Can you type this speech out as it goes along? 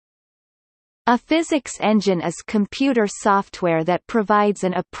A physics engine is computer software that provides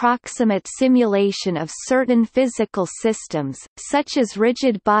an approximate simulation of certain physical systems, such as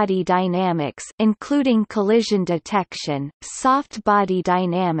rigid body dynamics including collision detection, soft body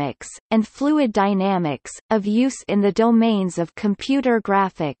dynamics, and fluid dynamics, of use in the domains of computer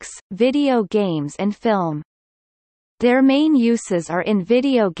graphics, video games and film. Their main uses are in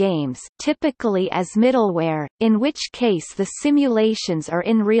video games, typically as middleware, in which case the simulations are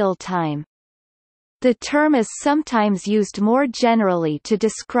in real time. The term is sometimes used more generally to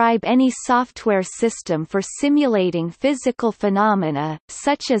describe any software system for simulating physical phenomena,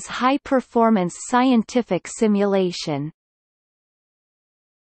 such as high-performance scientific simulation.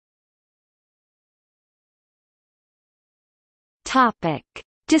 Topic.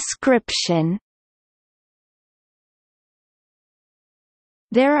 Description.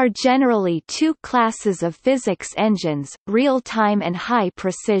 There are generally two classes of physics engines, real-time and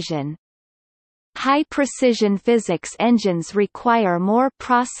high-precision. High-precision physics engines require more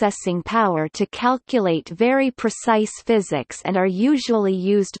processing power to calculate very precise physics and are usually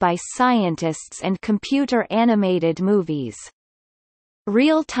used by scientists and computer-animated movies.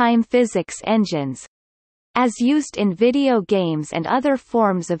 Real-time physics engines, as used in video games and other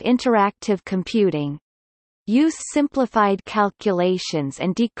forms of interactive computing, use simplified calculations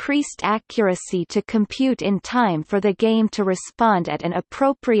and decreased accuracy to compute in time for the game to respond at an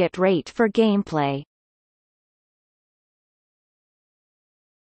appropriate rate for gameplay.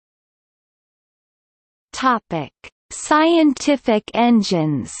 Topic: Scientific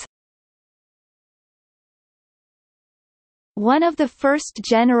engines. One of the first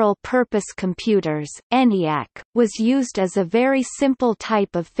general-purpose computers, ENIAC, was used as a very simple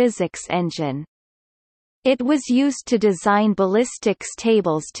type of physics engine. It was used to design ballistics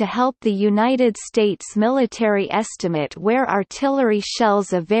tables to help the United States military estimate where artillery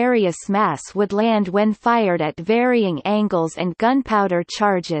shells of various mass would land when fired at varying angles and gunpowder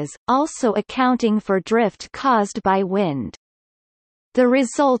charges, also accounting for drift caused by wind. The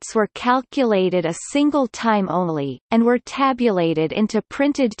results were calculated a single time only, and were tabulated into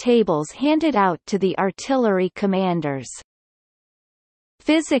printed tables handed out to the artillery commanders.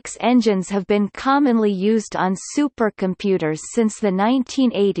 Physics engines have been commonly used on supercomputers since the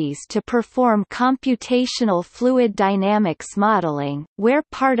 1980s to perform computational fluid dynamics modeling, where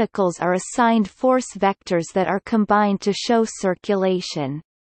particles are assigned force vectors that are combined to show circulation.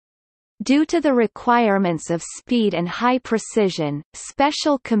 Due to the requirements of speed and high precision,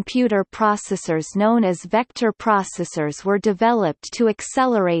 special computer processors known as vector processors were developed to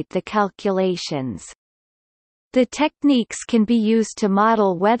accelerate the calculations. The techniques can be used to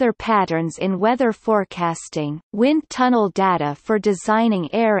model weather patterns in weather forecasting, wind tunnel data for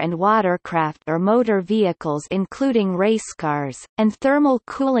designing air and watercraft or motor vehicles including race cars, and thermal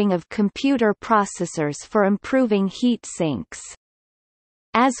cooling of computer processors for improving heat sinks.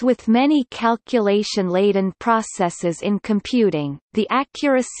 As with many calculation-laden processes in computing, the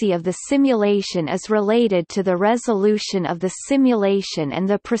accuracy of the simulation is related to the resolution of the simulation and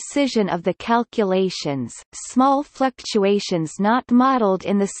the precision of the calculations. Small fluctuations not modeled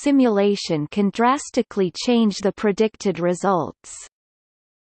in the simulation can drastically change the predicted results.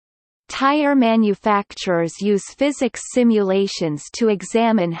 Tire manufacturers use physics simulations to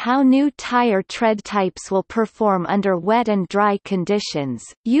examine how new tire tread types will perform under wet and dry conditions,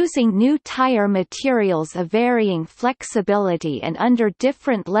 using new tire materials of varying flexibility and under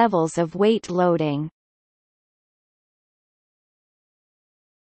different levels of weight loading.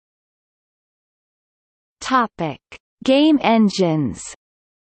 Topic: Game engines.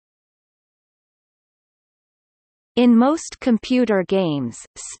 In most computer games,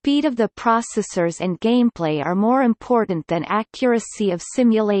 speed of the processors and gameplay are more important than accuracy of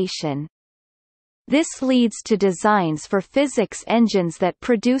simulation. This leads to designs for physics engines that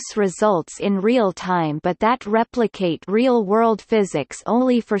produce results in real time but that replicate real-world physics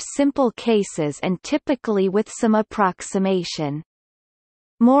only for simple cases and typically with some approximation.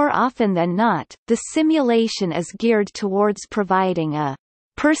 More often than not, the simulation is geared towards providing a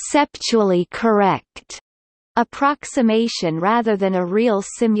perceptually correct approximation rather than a real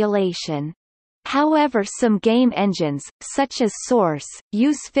simulation. However, some game engines, such as Source,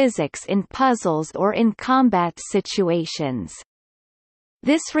 use physics in puzzles or in combat situations.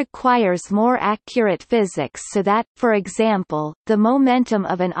 This requires more accurate physics so that, for example, the momentum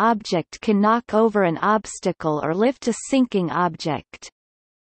of an object can knock over an obstacle or lift a sinking object.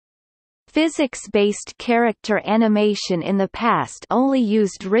 Physics-based character animation in the past only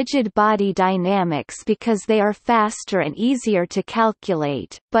used rigid body dynamics because they are faster and easier to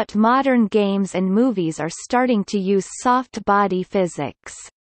calculate, but modern games and movies are starting to use soft body physics.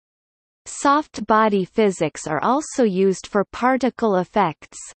 Soft body physics are also used for particle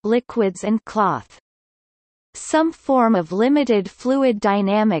effects, liquids and cloth. Some form of limited fluid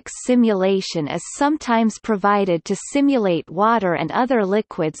dynamics simulation is sometimes provided to simulate water and other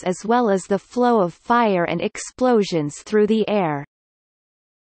liquids as well as the flow of fire and explosions through the air.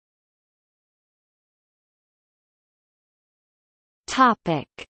 Topic: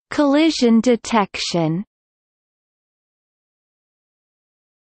 Collision detection.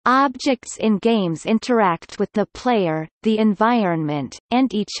 Objects in games interact with the player, the environment,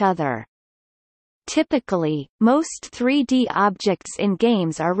 and each other. Typically, most 3D objects in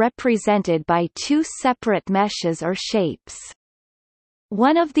games are represented by two separate meshes or shapes.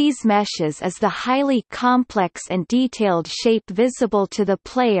 One of these meshes is the highly complex and detailed shape visible to the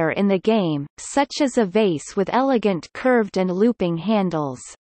player in the game, such as a vase with elegant curved and looping handles.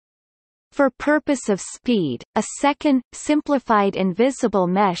 For purpose of speed, a second, simplified invisible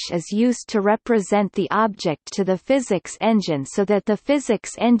mesh is used to represent the object to the physics engine so that the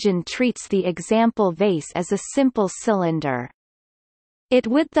physics engine treats the example vase as a simple cylinder. It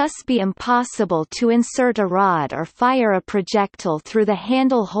would thus be impossible to insert a rod or fire a projectile through the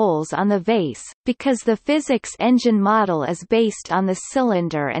handle holes on the vase, because the physics engine model is based on the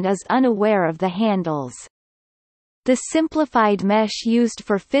cylinder and is unaware of the handles. The simplified mesh used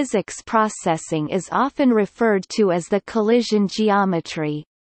for physics processing is often referred to as the collision geometry.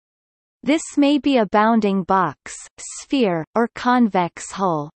 This may be a bounding box, sphere, or convex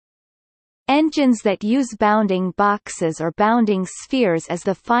hull. Engines that use bounding boxes or bounding spheres as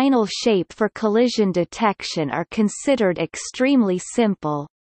the final shape for collision detection are considered extremely simple.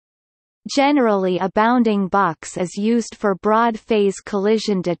 Generally, a bounding box is used for broad-phase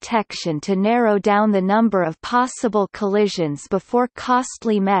collision detection to narrow down the number of possible collisions before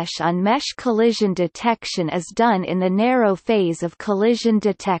costly mesh-on-mesh collision detection is done in the narrow phase of collision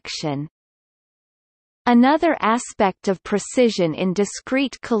detection. Another aspect of precision in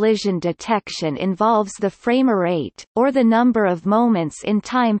discrete collision detection involves the frame rate, or the number of moments in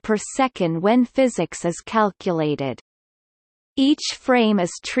time per second when physics is calculated. Each frame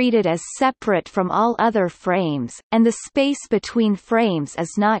is treated as separate from all other frames, and the space between frames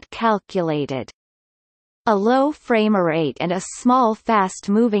is not calculated. A low frame rate and a small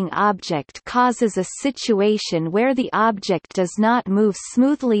fast-moving object causes a situation where the object does not move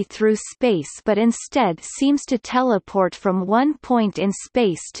smoothly through space but instead seems to teleport from one point in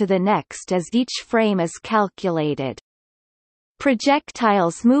space to the next as each frame is calculated.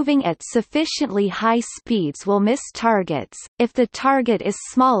 Projectiles moving at sufficiently high speeds will miss targets, if the target is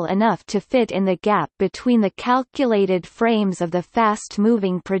small enough to fit in the gap between the calculated frames of the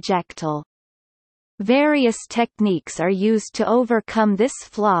fast-moving projectile. Various techniques are used to overcome this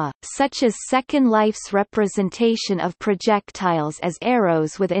flaw, such as Second Life's representation of projectiles as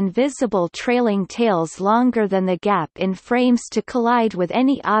arrows with invisible trailing tails longer than the gap in frames to collide with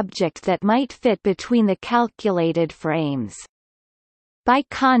any object that might fit between the calculated frames. By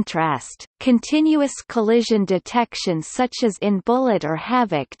contrast, continuous collision detection such as in Bullet or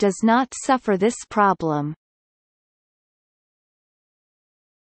Havoc does not suffer this problem.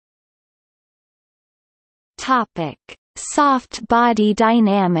 Topic: Soft body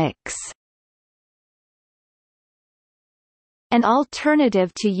dynamics. An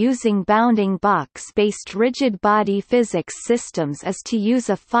alternative to using bounding box-based rigid body physics systems is to use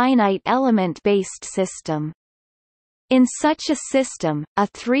a finite element-based system. In such a system, a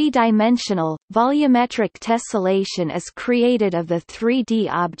three-dimensional, volumetric tessellation is created of the 3D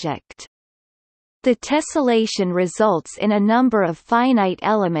object. The tessellation results in a number of finite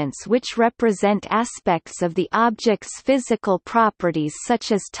elements which represent aspects of the object's physical properties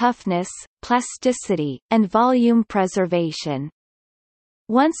such as toughness, plasticity, and volume preservation.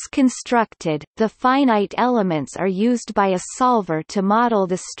 Once constructed, the finite elements are used by a solver to model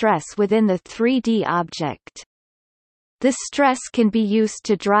the stress within the 3D object. The stress can be used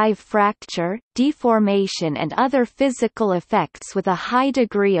to drive fracture, deformation and other physical effects with a high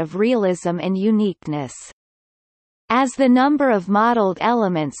degree of realism and uniqueness. As the number of modeled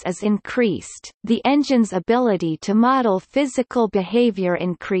elements is increased, the engine's ability to model physical behavior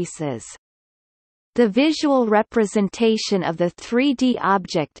increases. The visual representation of the 3D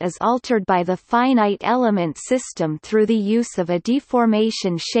object is altered by the finite element system through the use of a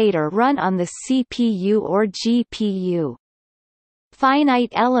deformation shader run on the CPU or GPU.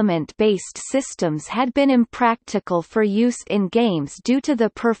 Finite element-based systems had been impractical for use in games due to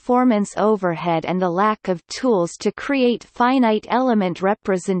the performance overhead and the lack of tools to create finite element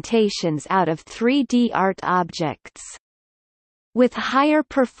representations out of 3D art objects. With higher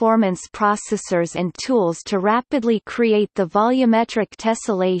performance processors and tools to rapidly create the volumetric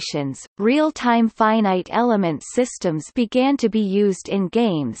tessellations, real-time finite element systems began to be used in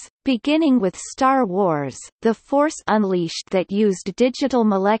games, beginning with Star Wars: The Force Unleashed that used digital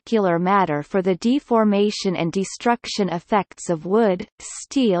molecular matter for the deformation and destruction effects of wood,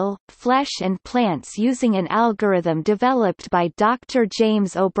 steel, flesh and plants using an algorithm developed by Dr.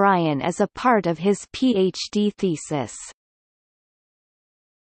 James O'Brien as a part of his PhD thesis.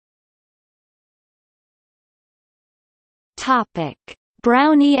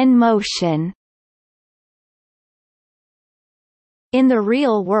 Brownian motion. In the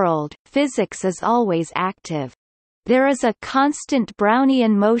real world, physics is always active. There is a constant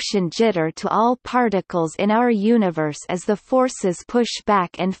Brownian motion jitter to all particles in our universe as the forces push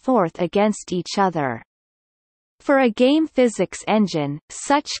back and forth against each other. For a game physics engine,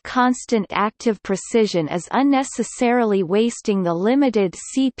 such constant active precision is unnecessarily wasting the limited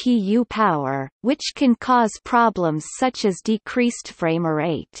CPU power, which can cause problems such as decreased frame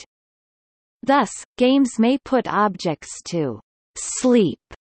rate. Thus, games may put objects to sleep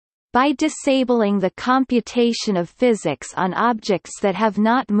by disabling the computation of physics on objects that have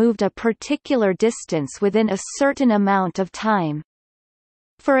not moved a particular distance within a certain amount of time.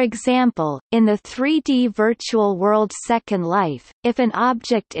 For example, in the 3D virtual world Second Life, if an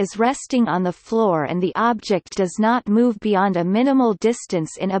object is resting on the floor and the object does not move beyond a minimal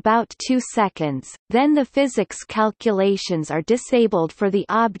distance in about 2 seconds, then the physics calculations are disabled for the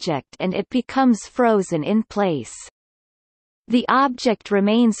object and it becomes frozen in place. The object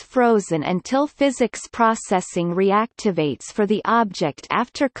remains frozen until physics processing reactivates for the object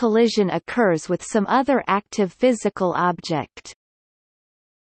after collision occurs with some other active physical object.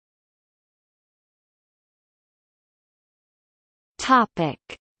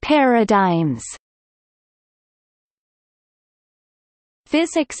 Paradigms.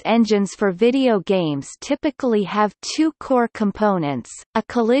 Physics engines for video games typically have two core components, a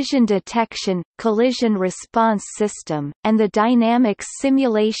collision detection, collision response system, and the dynamics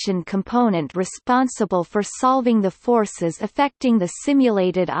simulation component responsible for solving the forces affecting the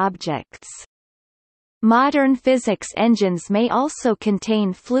simulated objects. Modern physics engines may also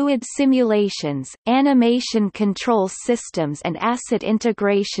contain fluid simulations, animation control systems and asset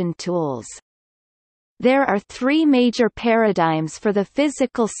integration tools. There are three major paradigms for the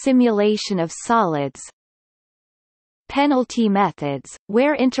physical simulation of solids. Penalty methods,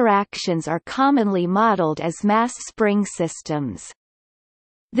 where interactions are commonly modeled as mass spring systems.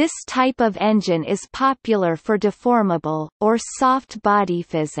 This type of engine is popular for deformable, or soft body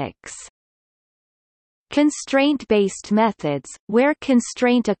physics. Constraint-based methods, where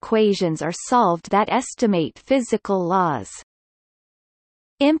constraint equations are solved that estimate physical laws.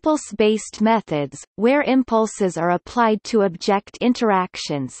 Impulse-based methods, where impulses are applied to object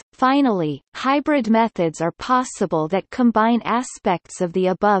interactions. Finally, hybrid methods are possible that combine aspects of the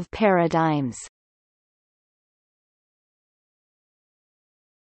above paradigms.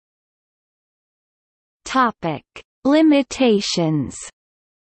 Topic: Limitations.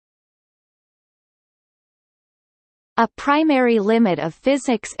 A primary limit of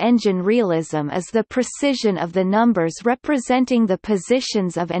physics engine realism is the precision of the numbers representing the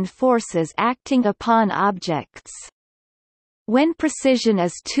positions of and forces acting upon objects. When precision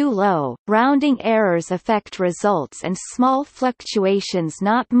is too low, rounding errors affect results and small fluctuations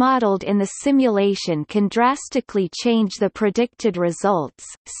not modeled in the simulation can drastically change the predicted results.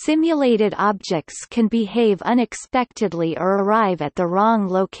 Simulated objects can behave unexpectedly or arrive at the wrong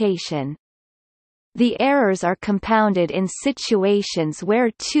location. The errors are compounded in situations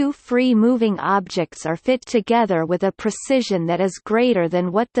where two free-moving objects are fit together with a precision that is greater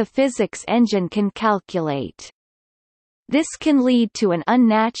than what the physics engine can calculate. This can lead to an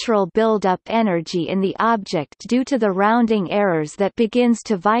unnatural build-up energy in the object due to the rounding errors that begins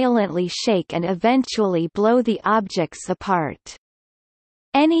to violently shake and eventually blow the objects apart.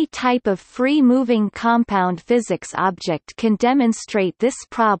 Any type of free-moving compound physics object can demonstrate this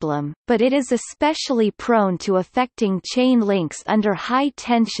problem, but it is especially prone to affecting chain links under high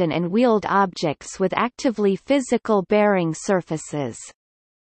tension and wheeled objects with actively physical bearing surfaces.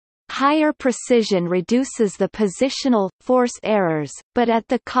 Higher precision reduces the positional, force errors, but at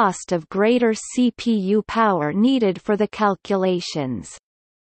the cost of greater CPU power needed for the calculations.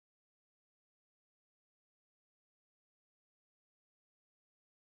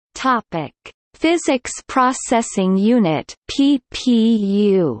 Topic: Physics Processing Unit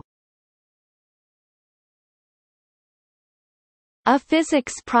 (PPU). A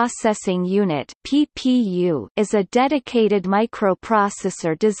physics processing unit (PPU) is a dedicated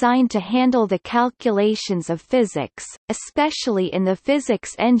microprocessor designed to handle the calculations of physics, especially in the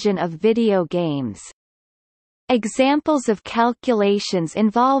physics engine of video games. Examples of calculations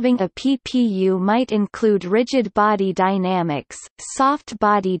involving a PPU might include rigid body dynamics, soft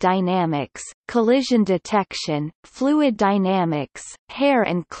body dynamics, collision detection, fluid dynamics, hair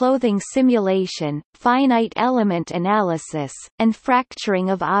and clothing simulation, finite element analysis, and fracturing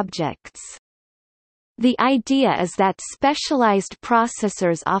of objects. The idea is that specialized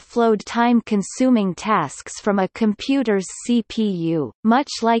processors offload time-consuming tasks from a computer's CPU, much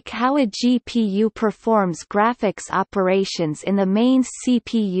like how a GPU performs graphics operations in the main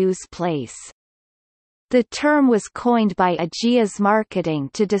CPU's place. The term was coined by Ageas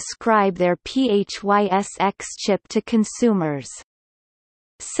Marketing to describe their PHYSX chip to consumers.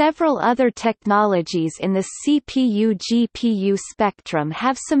 Several other technologies in the CPU-GPU spectrum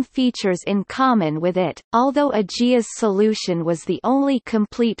have some features in common with it, although Ageas' solution was the only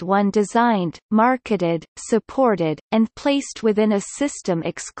complete one designed, marketed, supported, and placed within a system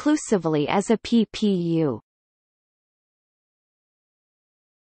exclusively as a PPU.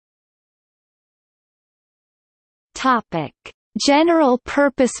 Topic: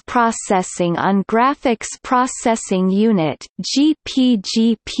 General-purpose processing on graphics processing unit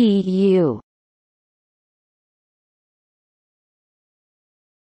 (GPGPU).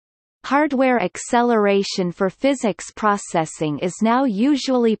 Hardware acceleration for physics processing is now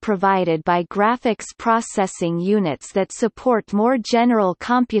usually provided by graphics processing units that support more general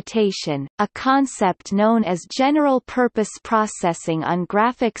computation, a concept known as general-purpose processing on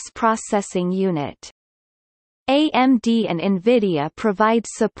graphics processing unit. AMD and NVIDIA provide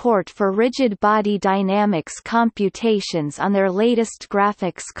support for rigid body dynamics computations on their latest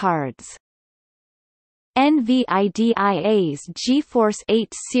graphics cards. NVIDIA's GeForce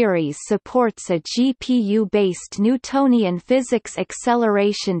 8 series supports a GPU-based Newtonian physics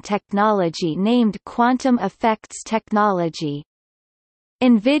acceleration technology named quantum effects technology.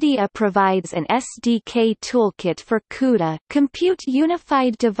 NVIDIA provides an SDK toolkit for CUDA Compute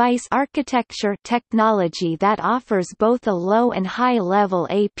Unified Device Architecture technology that offers both a low and high-level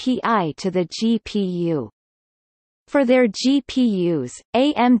API to the GPU. For their GPUs,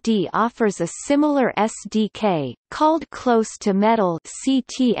 AMD offers a similar SDK, called Close to Metal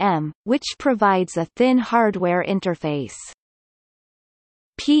 (CTM), which provides a thin hardware interface.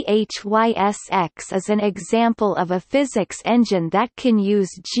 PHYSX is an example of a physics engine that can use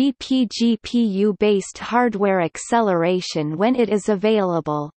GPGPU-based hardware acceleration when it is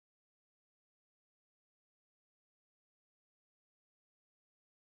available.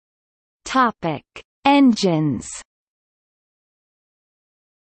 Topic: Engines.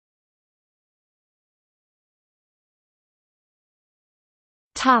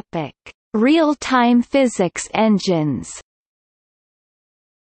 Topic: Real-time physics engines.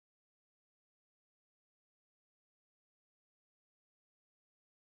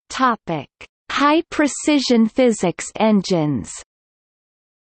 Topic: High-precision physics engines.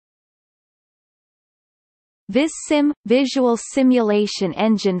 VisSim – Visual Simulation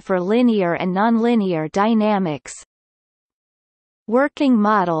Engine for Linear and Nonlinear Dynamics. Working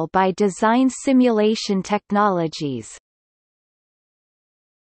Model by Design Simulation Technologies.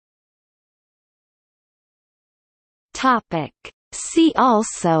 Topic: See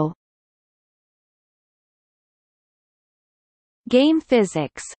also: Game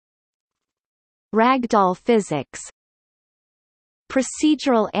physics, Ragdoll physics,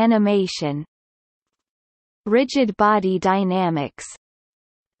 Procedural animation, Rigid body dynamics,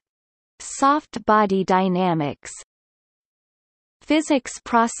 Soft body dynamics, Physics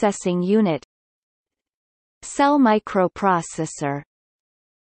processing unit, Cell microprocessor,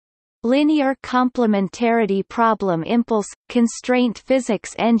 Linear complementarity problem impulse – constraint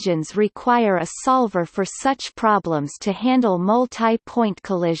physics engines require a solver for such problems to handle multi-point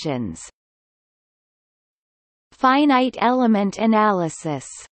collisions. Finite element analysis.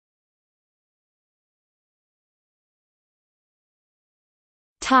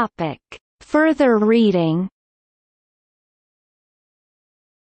 Topic. Further reading.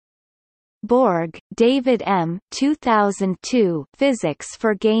 Borg, David M. 2002. Physics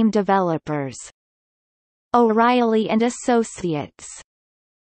for Game Developers. O'Reilly and Associates.